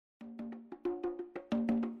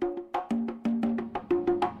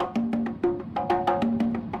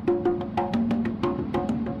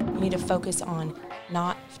You need to focus on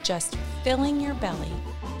not just filling your belly,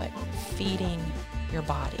 but feeding your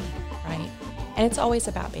body, right? And it's always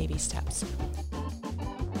about baby steps.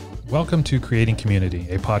 Welcome to Creating Community,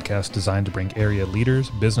 a podcast designed to bring area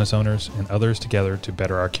leaders, business owners, and others together to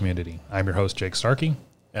better our community. I'm your host, Jake Starkey.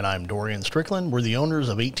 And I'm Dorian Strickland. We're the owners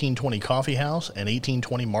of 1820 Coffee House and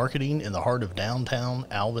 1820 Marketing in the heart of downtown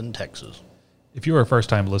Alvin, Texas. If you are a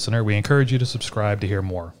first-time listener, we encourage you to subscribe to hear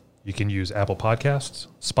more. You can use Apple Podcasts,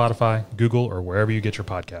 Spotify, Google, or wherever you get your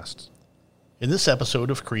podcasts. In this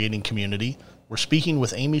episode of Creating Community, we're speaking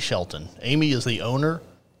with Amy Shelton. Amy is the owner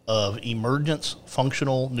of Emergence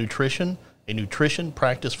Functional Nutrition, a nutrition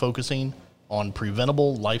practice focusing on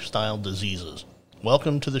preventable lifestyle diseases.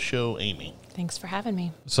 Welcome to the show, Amy. Thanks for having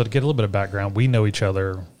me. So to get a little bit of background, we know each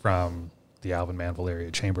other from the Alvin-Manville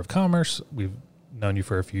Area Chamber of Commerce. We've known you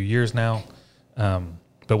for a few years now.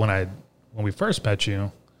 But when we first met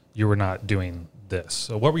you, you were not doing this.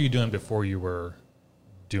 So what were you doing before you were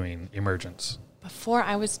doing Emergence? Before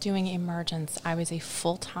I was doing Emergence, I was a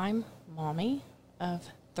full-time mommy of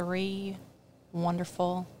 3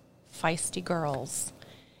 wonderful, feisty girls.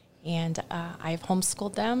 And I've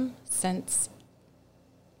homeschooled them since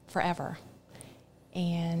forever.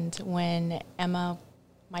 And when Emma,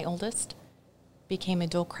 my oldest, became a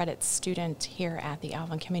dual credit student here at the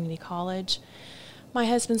Alvin Community College, my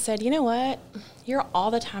husband said, you know what, you're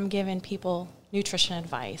all the time giving people nutrition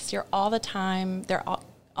advice. You're all the time, they're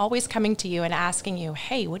always coming to you and asking you,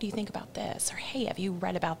 hey, what do you think about this? Or, hey, have you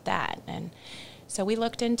read about that? And so we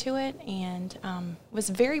looked into it, and it was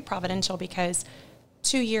very providential because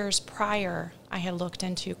 2 years prior, I had looked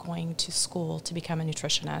into going to school to become a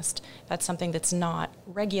nutritionist. That's something that's not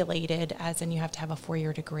regulated, as in you have to have a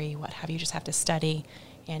 4-year degree, what have you, just have to study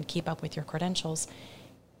and keep up with your credentials.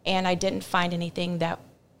 And I didn't find anything that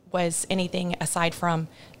was anything aside from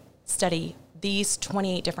study these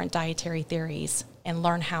 28 different dietary theories and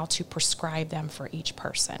learn how to prescribe them for each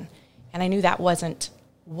person. And I knew that wasn't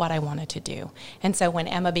what I wanted to do. And so when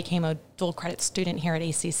Emma became a dual credit student here at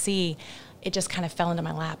ACC, it just kind of fell into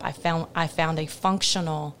my lap. I found a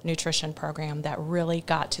functional nutrition program that really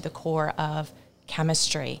got to the core of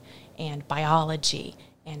chemistry and biology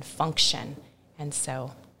and function. And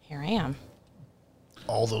so here I am.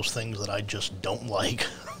 All those things that I just don't like.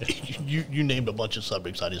 You named a bunch of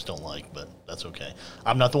subjects I just don't like, but that's okay.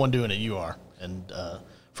 I'm not the one doing it. You are. And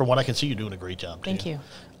from what I can see, you're doing a great job. Thank you.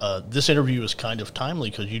 This interview is kind of timely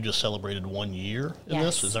because you just celebrated 1 year in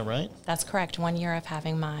this. Is that right? That's correct. 1 year of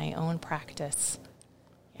having my own practice.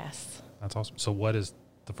 Yes. That's awesome. So what has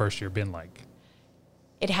the first year been like?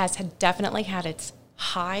 It has definitely had its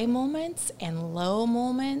high moments and low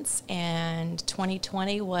moments, and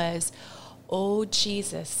 2020 was, oh,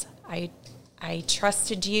 Jesus, I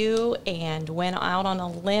trusted you and went out on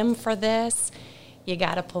a limb for this. You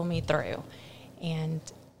got to pull me through. And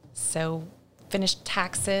so finished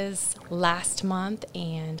taxes last month,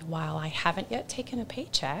 and while I haven't yet taken a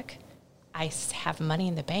paycheck, I have money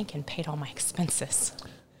in the bank and paid all my expenses.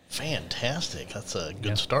 Fantastic. That's a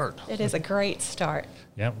good start. It is a great start.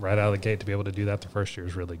 Yeah, right out of the gate to be able to do that the first year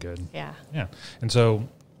is really good. Yeah. Yeah. And so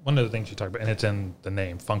one of the things you talk about, and it's in the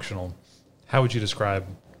name, functional, how would you describe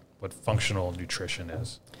what functional nutrition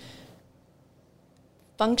is?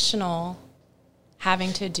 Functional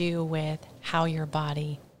having to do with how your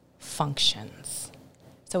body functions.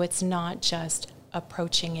 So it's not just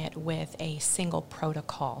approaching it with a single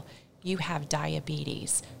protocol. You have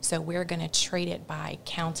diabetes, so we're going to treat it by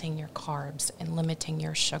counting your carbs and limiting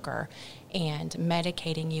your sugar and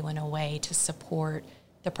medicating you in a way to support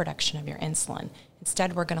the production of your insulin.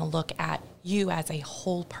 Instead, we're going to look at you as a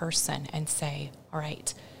whole person and say, all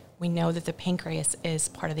right, we know that the pancreas is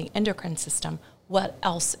part of the endocrine system. What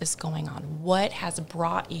else is going on? What has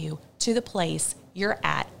brought you to the place you're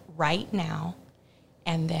at right now?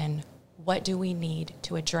 And then what do we need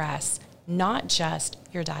to address, not just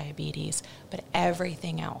your diabetes, but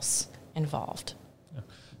everything else involved? Yeah.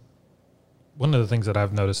 One of the things that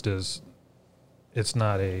I've noticed is it's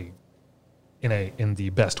not in the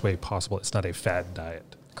best way possible. It's not a fad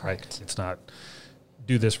diet. Correct. Right? It's not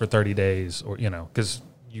do this for 30 days or, because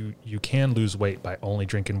you can lose weight by only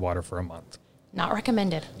drinking water for a month. Not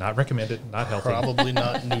recommended. Not recommended, not healthy. Probably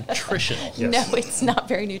not nutritional. Yes. No, it's not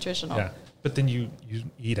very nutritional. Yeah. But then you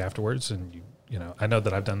eat afterwards, and I know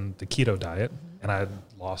that I've done the keto diet, and I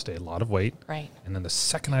lost a lot of weight. Right. And then the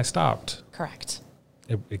second I stopped, correct,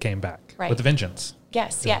 it came back right. with a vengeance.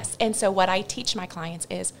 Yes, yes. And so what I teach my clients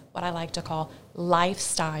is what I like to call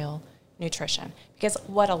lifestyle nutrition. Because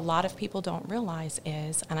what a lot of people don't realize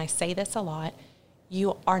is, and I say this a lot,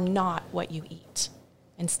 you are not what you eat.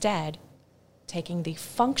 Instead, taking the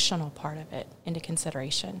functional part of it into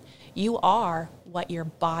consideration. You are what your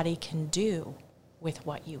body can do with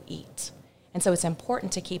what you eat. And so it's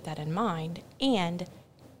important to keep that in mind. And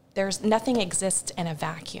there's nothing exists in a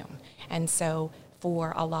vacuum. And so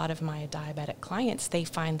for a lot of my diabetic clients, they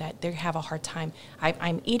find that they have a hard time.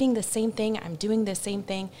 I'm eating the same thing, I'm doing the same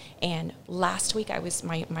thing, and last week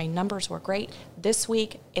my numbers were great. This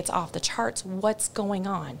week it's off the charts. What's going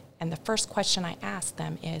on? And the first question I ask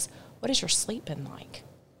them is, what has your sleep been like?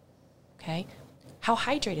 Okay? How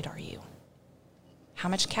hydrated are you? How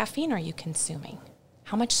much caffeine are you consuming?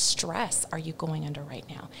 How much stress are you going under right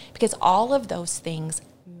now? Because all of those things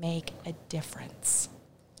make a difference.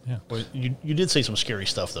 Yeah. Well, you did say some scary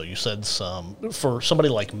stuff, though. You said for somebody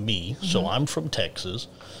like me, so I'm from Texas.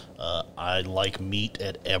 I like meat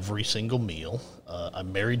at every single meal.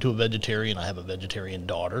 I'm married to a vegetarian. I have a vegetarian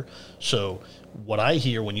daughter. So what I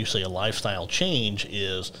hear when you say a lifestyle change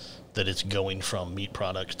is that it's going from meat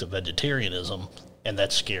products to vegetarianism, and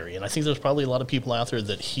that's scary. And I think there's probably a lot of people out there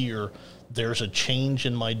that hear there's a change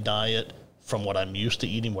in my diet from what I'm used to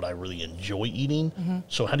eating, what I really enjoy eating.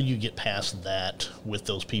 So how do you get past that with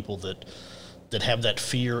those people that have that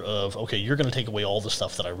fear of, okay, you're going to take away all the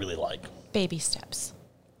stuff that I really like? Baby steps.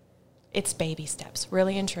 It's baby steps,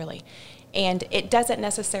 really and truly. And it doesn't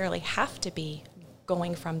necessarily have to be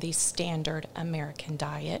going from the standard American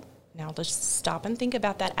diet. Now let's stop and think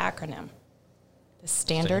about that acronym. The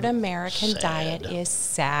standard American diet is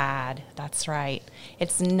SAD. That's right.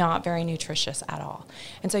 It's not very nutritious at all.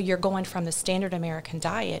 And so you're going from the standard American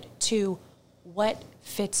diet to what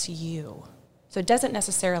fits you. So it doesn't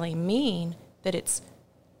necessarily mean that it's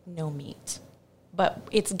no meat, but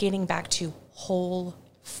it's getting back to whole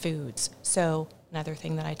foods. So another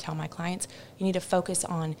thing that I tell my clients, you need to focus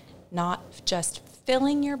on not just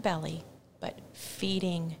filling your belly, but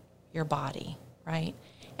feeding your body, right?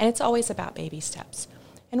 And it's always about baby steps.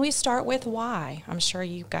 And we start with why. I'm sure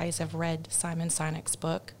you guys have read Simon Sinek's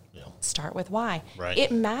book. Yeah. Start with why. Right.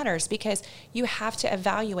 It matters because you have to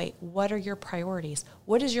evaluate what are your priorities?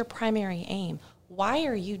 What is your primary aim? Why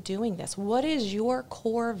are you doing this? What is your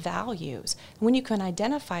core values? When you can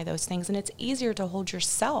identify those things, and it's easier to hold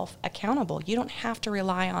yourself accountable. You don't have to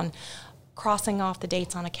rely on crossing off the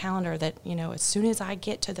dates on a calendar that, you know, as soon as I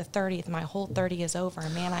get to the 30th, my whole 30 is over.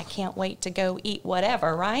 Man, I can't wait to go eat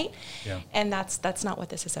whatever, right? Yeah. And that's not what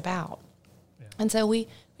this is about. Yeah. And so we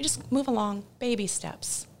just move along, baby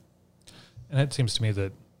steps. And it seems to me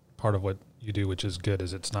that part of what you do, which is good,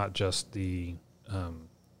 is it's not just the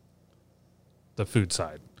food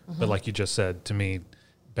side, but like you just said, to me,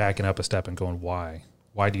 backing up a step and going, why?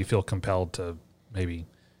 Why do you feel compelled to maybe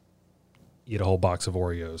eat a whole box of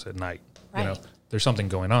Oreos at night? Right. You know, there's something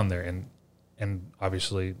going on there, and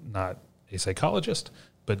obviously not a psychologist,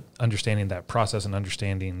 but understanding that process and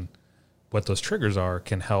understanding what those triggers are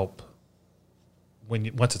can help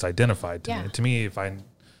once it's identified to Yeah. me. To me, if I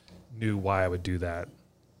knew why I would do that,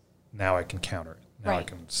 now I can counter it. Now I Right.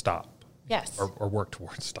 can stop. Yes. Or work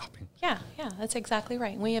towards stopping. Yeah, that's exactly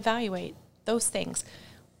right. We evaluate those things.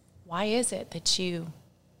 Why is it that you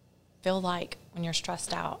feel like when you're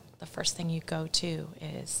stressed out, the first thing you go to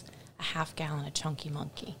is a half gallon of Chunky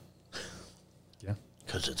Monkey? Yeah.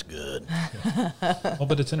 Because it's good. Well,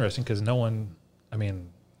 but it's interesting because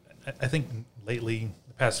I think lately,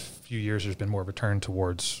 the past few years, there's been more of a turn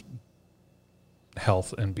towards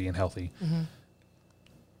health and being healthy. Mm-hmm.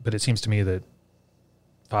 But it seems to me that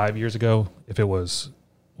 5 years ago, if it was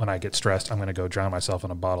when I get stressed, I'm going to go drown myself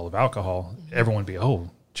in a bottle of alcohol, everyone would be, oh,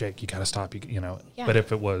 Jake, you got to stop. You know. Yeah. But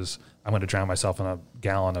if it was, I'm going to drown myself in a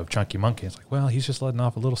gallon of Chunky Monkey, it's like, well, he's just letting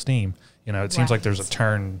off a little steam. You know, it seems like there's a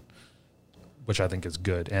turn, which I think is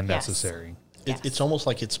good and Yes. necessary. Yes. It's almost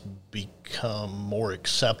like it's become more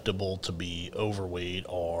acceptable to be overweight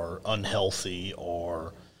or unhealthy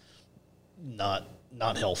or not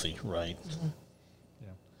healthy, right? Mm-hmm.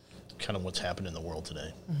 Kind of what's happened in the world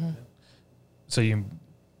today. So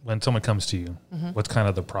when someone comes to you, what's kind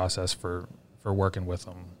of the process for working with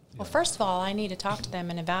them? Well, first of all, I need to talk to them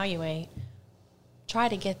and evaluate, try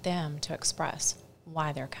to get them to express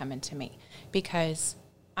why they're coming to me. Because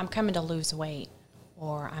I'm coming to lose weight,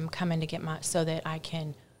 or I'm coming to get so that I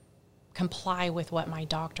can comply with what my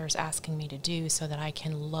doctor is asking me to do so that I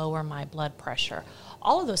can lower my blood pressure.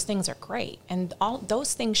 All of those things are great, and all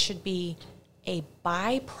those things should be a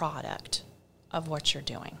byproduct of what you're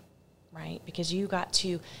doing, right? Because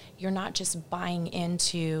you're not just buying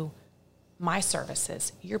into my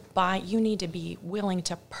services. You need to be willing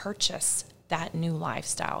to purchase that new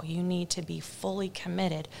lifestyle. You need to be fully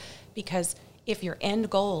committed, because if your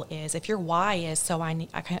end goal is, if your why is so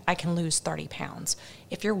I can lose 30 pounds,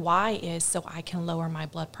 if your why is so I can lower my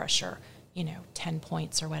blood pressure, 10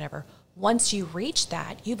 points or whatever. Once you reach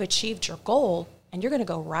that, you've achieved your goal and you're going to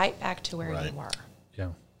go right back to where you were. Yeah.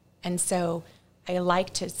 And so I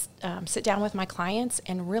like to sit down with my clients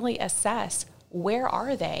and really assess, where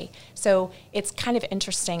are they? So it's kind of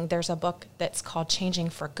interesting. There's a book that's called Changing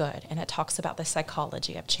for Good, and it talks about the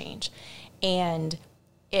psychology of change. And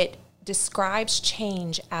it describes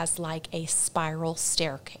change as like a spiral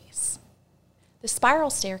staircase. The spiral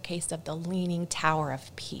staircase of the Leaning Tower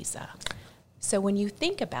of Pisa. So when you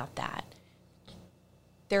think about that,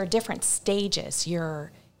 there are different stages.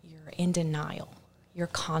 You're in denial. You're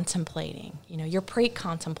contemplating. You're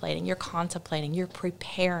pre-contemplating. You're contemplating. You're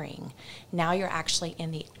preparing. Now you're actually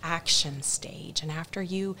in the action stage. And after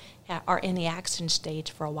you are in the action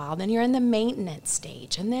stage for a while, then you're in the maintenance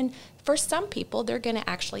stage. And then for some people, they're going to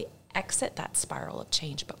actually exit that spiral of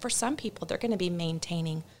change. But for some people, they're going to be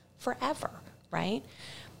maintaining forever, right?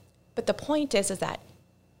 But the point is that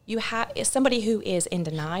you have somebody who is in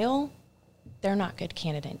denial. They're not good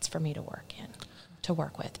candidates for me to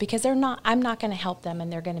work with, because I'm not going to help them,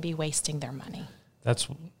 and they're going to be wasting their money. That's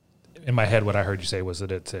in my head. What I heard you say was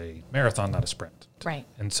that it's a marathon, not a sprint. Right.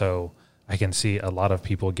 And so I can see a lot of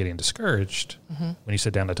people getting discouraged when you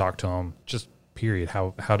sit down to talk to them, just period.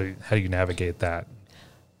 How do you navigate that?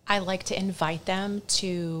 I like to invite them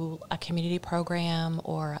to a community program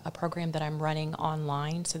or a program that I'm running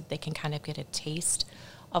online so that they can kind of get a taste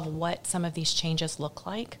of what some of these changes look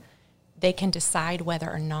like. They can decide whether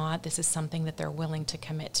or not this is something that they're willing to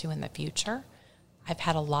commit to in the future. I've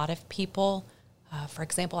had a lot of people, for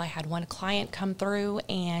example, I had one client come through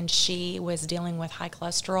and she was dealing with high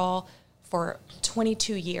cholesterol for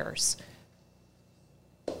 22 years.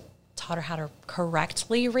 Taught her how to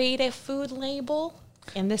correctly read a food label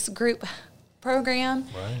in this group program.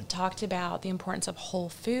 Right. Talked about the importance of whole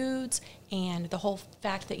foods and the whole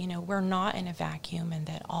fact that, we're not in a vacuum and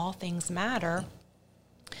that all things matter.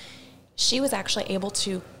 She was actually able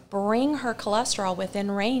to bring her cholesterol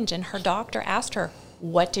within range, and her doctor asked her,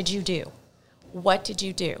 "What did you do? What did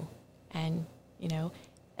you do?" And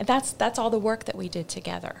and that's all the work that we did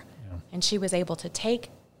together. Yeah. And she was able to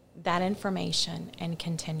take that information and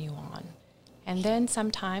continue on. And then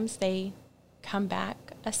sometimes they come back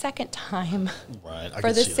a second time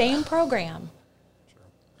for the same program.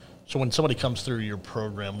 So when somebody comes through your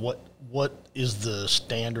program, what is the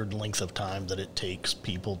standard length of time that it takes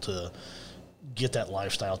people to get that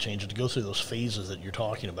lifestyle change and to go through those phases that you're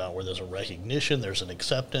talking about, where there's a recognition, there's an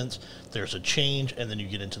acceptance, there's a change, and then you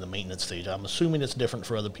get into the maintenance stage? I'm assuming it's different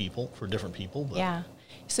for different people. But. Yeah.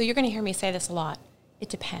 So you're going to hear me say this a lot. It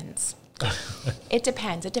depends. It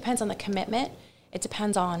depends. It depends on the commitment. It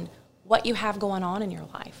depends on what you have going on in your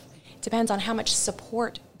life. It depends on how much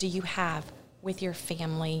support do you have with your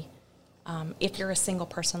family. If you're a single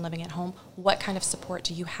person living at home, what kind of support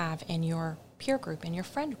do you have in your peer group, in your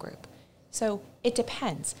friend group? So it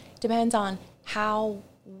depends. It depends on how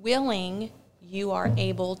willing you are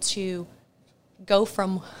able to go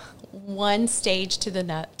from one stage to the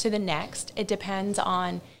next. It depends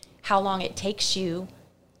on how long it takes you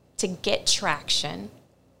to get traction,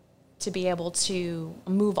 to be able to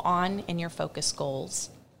move on in your focus goals.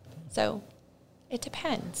 So it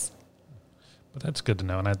depends. But that's good to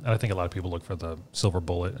know. And I think a lot of people look for the silver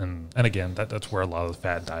bullet. And again, that's where a lot of the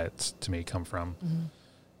fad diets to me come from. Mm-hmm.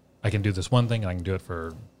 I can do this one thing, and I can do it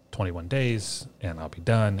for 21 days, and I'll be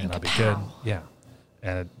done, and I'll be good. Yeah.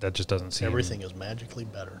 And that just doesn't seem... Everything is magically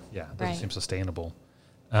better. Yeah, it doesn't seem sustainable.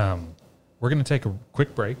 We're going to take a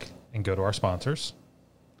quick break and go to our sponsors.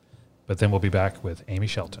 But then we'll be back with Amy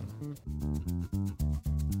Shelton.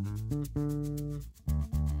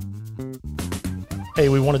 Hey,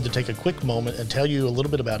 we wanted to take a quick moment and tell you a little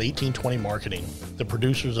bit about 1820 Marketing, the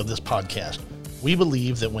producers of this podcast. We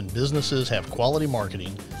believe that when businesses have quality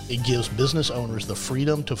marketing, it gives business owners the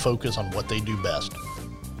freedom to focus on what they do best.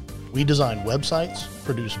 We design websites,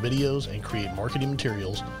 produce videos, and create marketing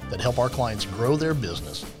materials that help our clients grow their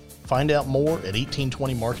business. Find out more at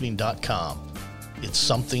 1820marketing.com. It's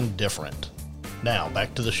something different. Now,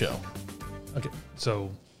 back to the show. Okay, so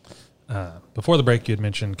before the break, you had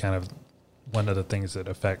mentioned kind of one of the things that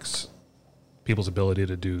affects people's ability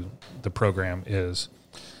to do the program is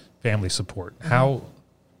family support. Mm-hmm. How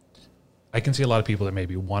I can see a lot of people that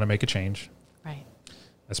maybe want to make a change, right?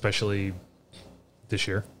 Especially this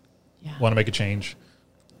year, want to make a change,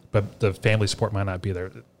 but the family support might not be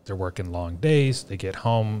there. They're working long days. They get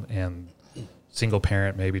home and single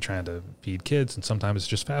parent maybe trying to feed kids, and sometimes it's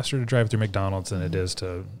just faster to drive through McDonald's than it is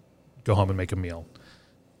to go home and make a meal.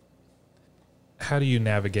 How do you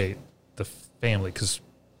navigate the family? Because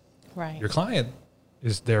your client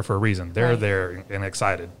is there for a reason. They're there and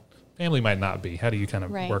excited. Family might not be. How do you kind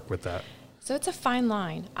of work with that? So it's a fine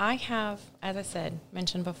line. I have, as I said,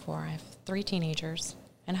 mentioned before, I have 3 teenagers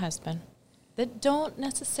and a husband that don't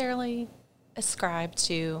necessarily ascribe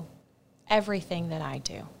to everything that I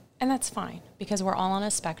do. And that's fine, because we're all on a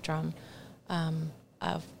spectrum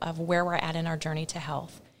of where we're at in our journey to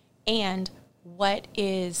health. And what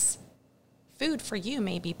is food for you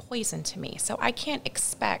may be poison to me. So I can't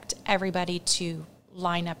expect everybody to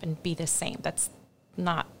line up and be the same. That's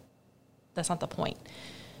not the point.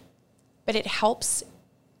 But it helps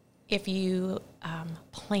if you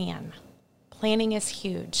plan. Planning is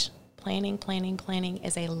huge. Planning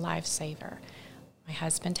is a lifesaver. My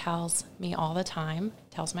husband tells me all the time,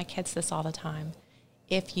 tells my kids this all the time,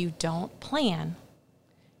 if you don't plan,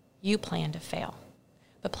 you plan to fail.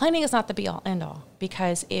 But planning is not the be-all, end-all,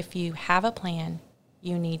 because if you have a plan,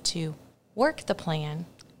 you need to work the plan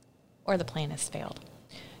or the plan has failed.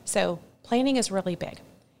 So planning is really big.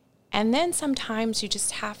 And then sometimes you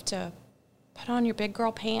just have to put on your big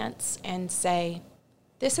girl pants and say,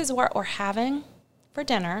 this is what we're having for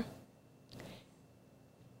dinner,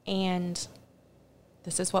 and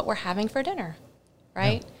this is what we're having for dinner,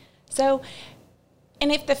 right? Yeah. So,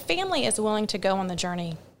 and if the family is willing to go on the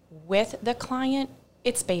journey with the client,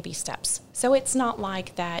 it's baby steps. So it's not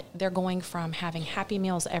like that they're going from having Happy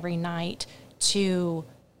Meals every night to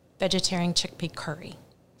vegetarian chickpea curry.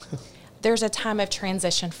 There's a time of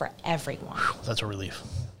transition for everyone. That's a relief.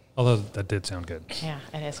 Although that did sound good. Yeah,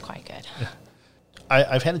 it is quite good. Yeah.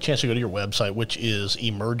 I've had a chance to go to your website, which is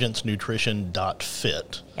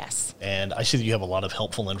emergencenutrition.fit. Yes. And I see that you have a lot of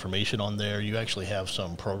helpful information on there. You actually have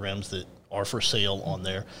some programs that are for sale on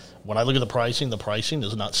there. When I look at the pricing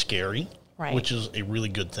is not scary, right, which is a really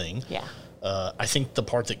good thing. Yeah. I think the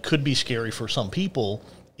part that could be scary for some people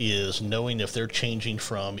is knowing if they're changing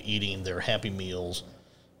from eating their Happy Meals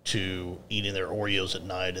to eating their Oreos at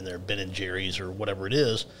night and their Ben & Jerry's or whatever it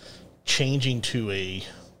is, changing to a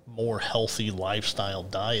more healthy lifestyle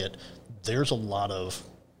diet, there's a lot of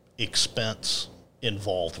expense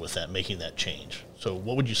involved with that, making that change. So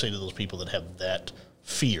what would you say to those people that have that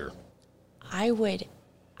fear? I would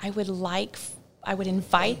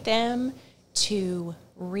invite them to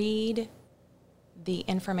read the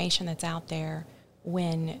information that's out there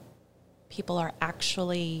when people are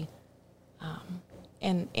actually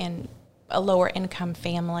in a lower income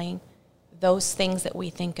family. Those things that we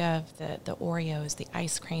think of, the Oreos, the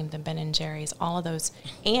ice cream, the Ben & Jerry's, all of those,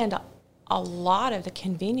 and a lot of the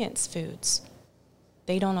convenience foods,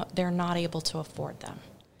 they're not able to afford them.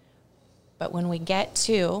 But when we get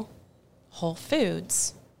to whole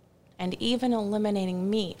foods and even eliminating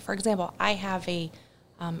meat, for example, I have a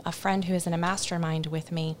friend who is in a mastermind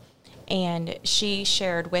with me, and she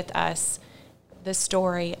shared with us the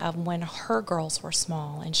story of when her girls were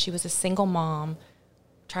small, and she was a single mom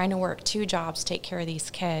trying to work 2 jobs, take care of these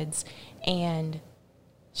kids, and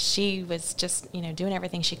she was just, doing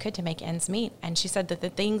everything she could to make ends meet. And she said that the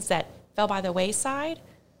things that fell by the wayside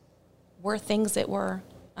were things that were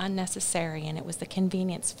unnecessary, and it was the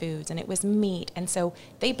convenience foods, and it was meat. And so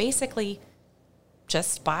they basically,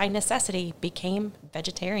 just by necessity, became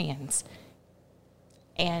vegetarians.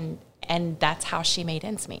 And that's how she made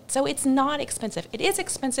ends meet. So it's not expensive. It is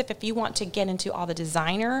expensive if you want to get into all the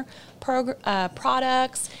designer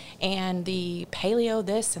products and the paleo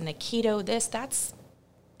this and the keto this. That's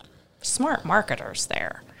smart marketers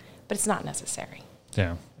there, but it's not necessary.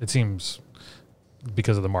 Yeah, it seems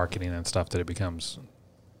because of the marketing and stuff that it becomes,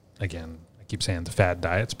 again, I keep saying the fad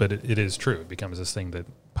diets, but it is true. It becomes this thing that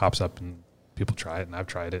pops up and people try it, and I've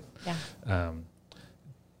tried it. Yeah.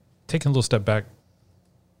 Taking a little step back,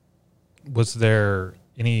 was there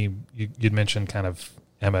any, you'd mentioned kind of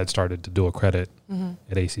Emma had started to dual credit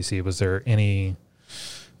at ACC. Was there any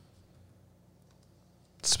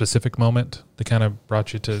specific moment that kind of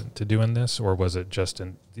brought you to doing this, or was it just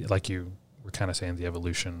like you were kind of saying, the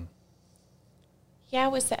evolution? Yeah,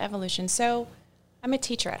 it was the evolution. So I'm a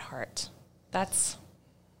teacher at heart. That's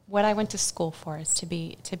what I went to school for, is to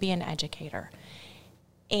be an educator.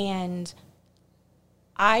 And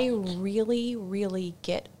I really, really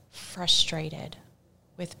get frustrated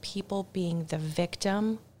with people being the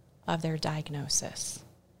victim of their diagnosis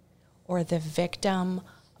or the victim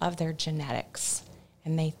of their genetics.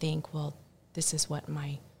 And they think, well, this is what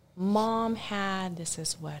my mom had, this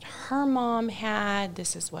is what her mom had,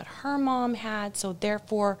 this is what her mom had, so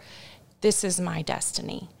therefore this is my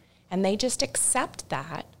destiny. And they just accept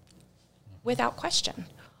that without question.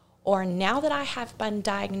 Or now that I have been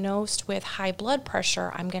diagnosed with high blood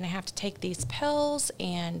pressure, I'm going to have to take these pills,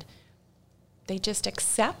 and they just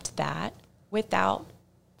accept that without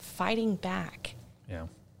fighting back. Yeah.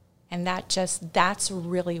 And that's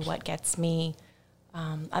really what gets me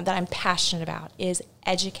that I'm passionate about is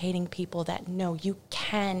educating people that no, you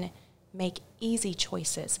can make easy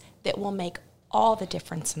choices that will make all the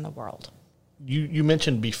difference in the world. You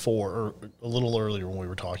mentioned before, or a little earlier when we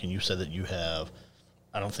were talking, you said that you have,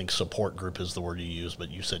 I don't think support group is the word you use,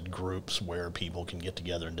 but you said groups where people can get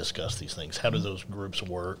together and discuss these things. How do those groups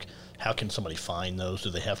work? How can somebody find those?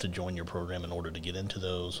 Do they have to join your program in order to get into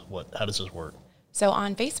those? How does this work? So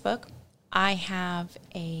on Facebook, I have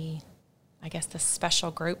the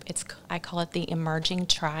special group. I call it the Emerging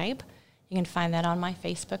Tribe. You can find that on my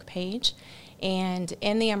Facebook page. And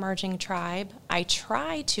in the Emerging Tribe, I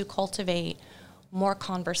try to cultivate more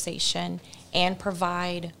conversation and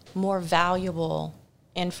provide more valuable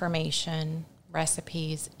information,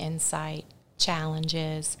 recipes, insight,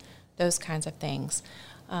 challenges, those kinds of things.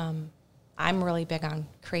 I'm really big on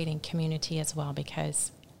creating community as well,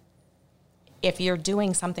 because if you're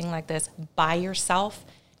doing something like this by yourself,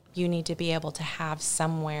 you need to be able to have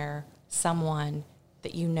someone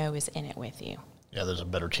that you know is in it with you. Yeah, there's a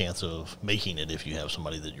better chance of making it if you have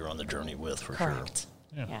somebody that you're on the journey with, for Correct.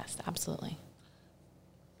 sure. Yeah. Yes, absolutely.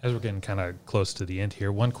 As we're getting kind of close to the end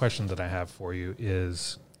here, one question that I have for you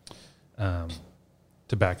is,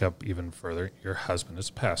 to back up even further, your husband is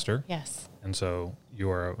a pastor. Yes. And so you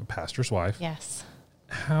are a pastor's wife. Yes.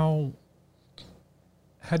 How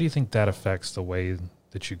do you think that affects the way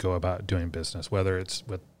that you go about doing business, whether it's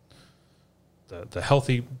with the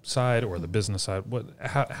healthy side or the business side?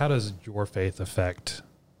 How does your faith affect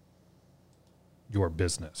your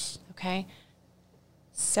business? Okay.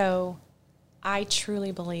 So I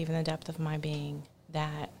truly believe in the depth of my being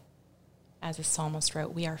that, as the psalmist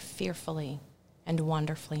wrote, we are fearfully and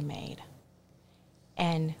wonderfully made.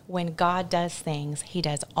 And when God does things, he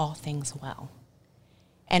does all things well.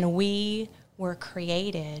 And we were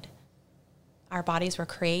created, our bodies were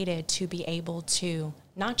created to be able to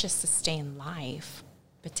not just sustain life,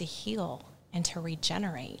 but to heal and to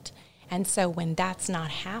regenerate. And so when that's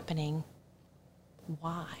not happening,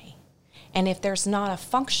 why? And if there's not a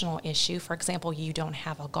functional issue, for example, you don't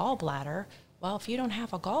have a gallbladder, well, if you don't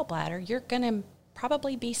have a gallbladder, you're going to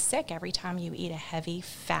probably be sick every time you eat a heavy,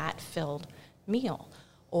 fat-filled meal.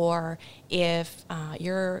 Or if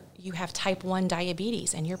you have type 1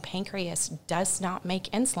 diabetes and your pancreas does not make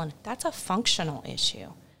insulin, that's a functional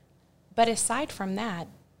issue. But aside from that,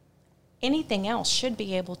 anything else should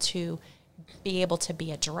be able to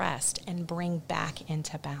be addressed and bring back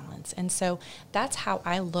into balance. And so that's how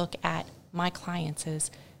I look at my clients,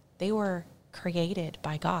 is they were created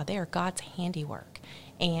by God. They are God's handiwork.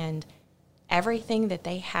 And everything that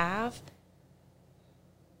they have,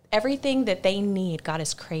 everything that they need, God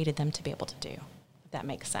has created them to be able to do, if that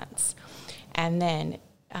makes sense. And then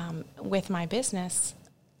with my business,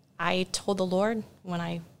 I told the Lord when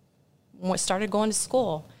I started going to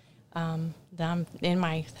school, that I'm in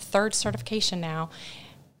my 3rd certification now,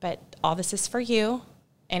 but all this is for you.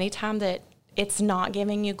 Anytime that it's not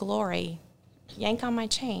giving you glory, yank on my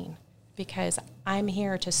chain, because I'm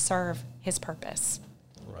here to serve his purpose.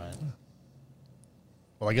 Right.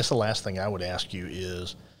 Well, I guess the last thing I would ask you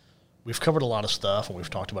is, we've covered a lot of stuff and we've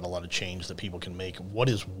talked about a lot of change that people can make. What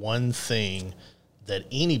is one thing that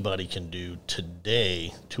anybody can do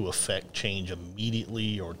today to affect change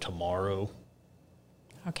immediately or tomorrow?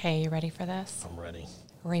 Okay, you ready for this? I'm ready.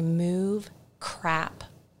 Remove crap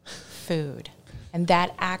food. And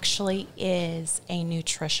that actually is a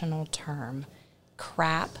nutritional term.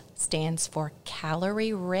 CRAP stands for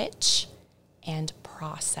calorie rich and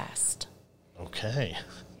processed. Okay.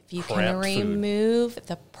 If you Crap can food. remove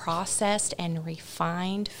the processed and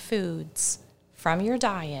refined foods from your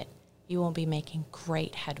diet, you will be making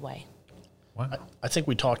great headway. Wow. I think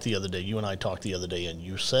we talked the other day, you and I talked the other day, and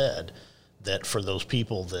you said that for those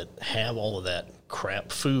people that have all of that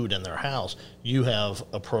crap food in their house, you have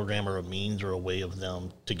a program or a means or a way of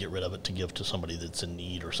them to get rid of it, to give to somebody that's in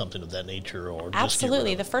need or something of that nature, or just Absolutely. get The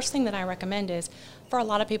rid of first thing that I recommend is, for a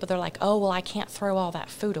lot of people, they're like, oh, well, I can't throw all that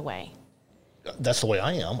food away. it. That's the way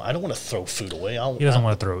I am. I don't want to throw food away. He doesn't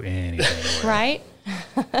want to throw anything away. Right?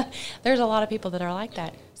 There's a lot of people that are like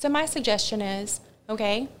that. So my suggestion is,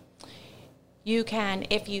 okay, you can,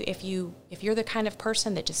 if you're the kind of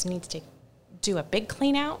person that just needs to do a big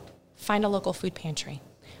clean out, find a local food pantry,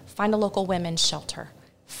 find a local women's shelter,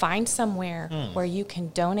 find somewhere where you can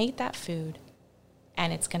donate that food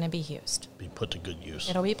and it's going to be used. Be put to good use.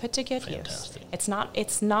 It'll be put to good Fantastic. use.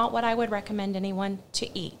 It's not what I would recommend anyone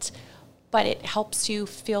to eat, but it helps you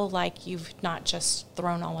feel like you've not just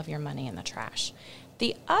thrown all of your money in the trash.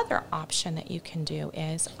 The other option that you can do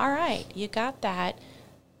is, all right, you got that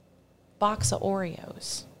box of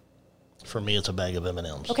Oreos. For me, it's a bag of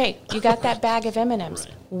M&Ms. Okay, you got that bag of M&Ms.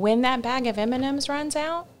 Right. When that bag of M&Ms runs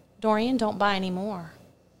out, Dorian, don't buy any more,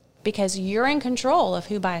 because you're in control of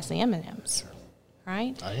who buys the M&Ms,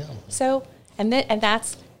 right? I am. So, and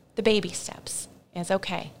that's the baby steps. Is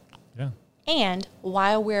okay. Yeah. And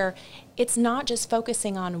while it's not just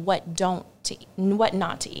focusing on what not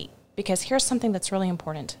to eat, because here's something that's really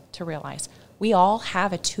important to realize. We all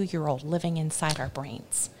have a 2-year-old living inside our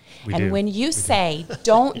brains. We and do. when you say,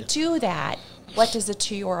 don't do that, what does a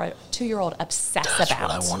 2-year-old obsess That's about?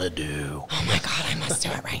 what I want to do. Oh my God, I must do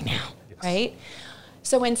it right now, right?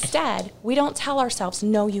 So instead, we don't tell ourselves,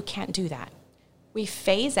 no, you can't do that. We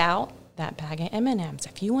phase out that bag of M&Ms.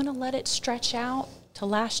 If you want to let it stretch out to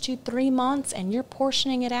last you 3 months and you're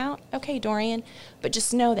portioning it out, okay, Dorian, but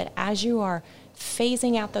just know that as you are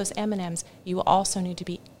phasing out those M&Ms, you also need to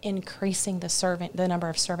be increasing the number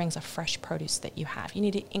of servings of fresh produce that you have. You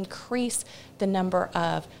need to increase the number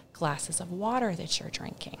of glasses of water that you're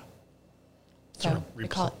drinking. So we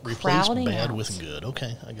call it Replace crowding bad out. with good.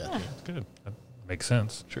 Okay, I got you. That's good. That makes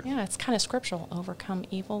sense. Sure. Yeah, it's kind of scriptural. Overcome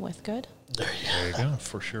evil with good. There you go.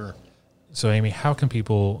 For sure. So, Amy, how can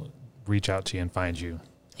people reach out to you and find you?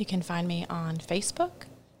 You can find me on Facebook,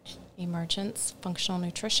 Emergence Functional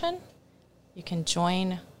Nutrition. You can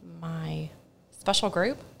join my special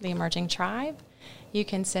group, the Emerging Tribe. You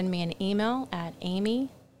can send me an email at amy@efn.fit,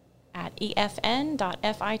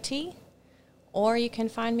 or you can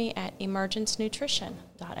find me at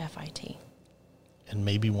emergencenutrition.fit. And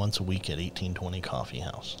maybe once a week at 1820 Coffee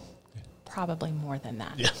House. Probably more than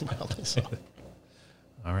that. Yeah, probably so.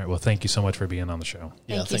 All right. Well, thank you so much for being on the show.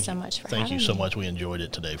 Yeah, Thank you so much for Thank you having so me. much. We enjoyed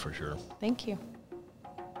it today for sure. Thank you.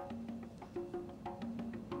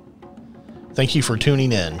 Thank you for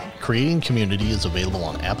tuning in. Creating Community is available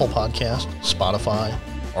on Apple Podcast, Spotify,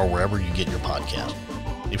 or wherever you get your podcast.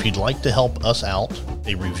 If you'd like to help us out,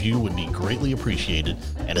 a review would be greatly appreciated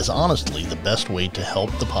and is honestly the best way to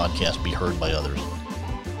help the podcast be heard by others.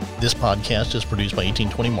 This podcast is produced by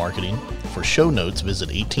 1820 Marketing. For show notes, visit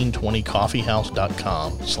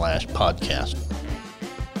 1820coffeehouse.com/podcast.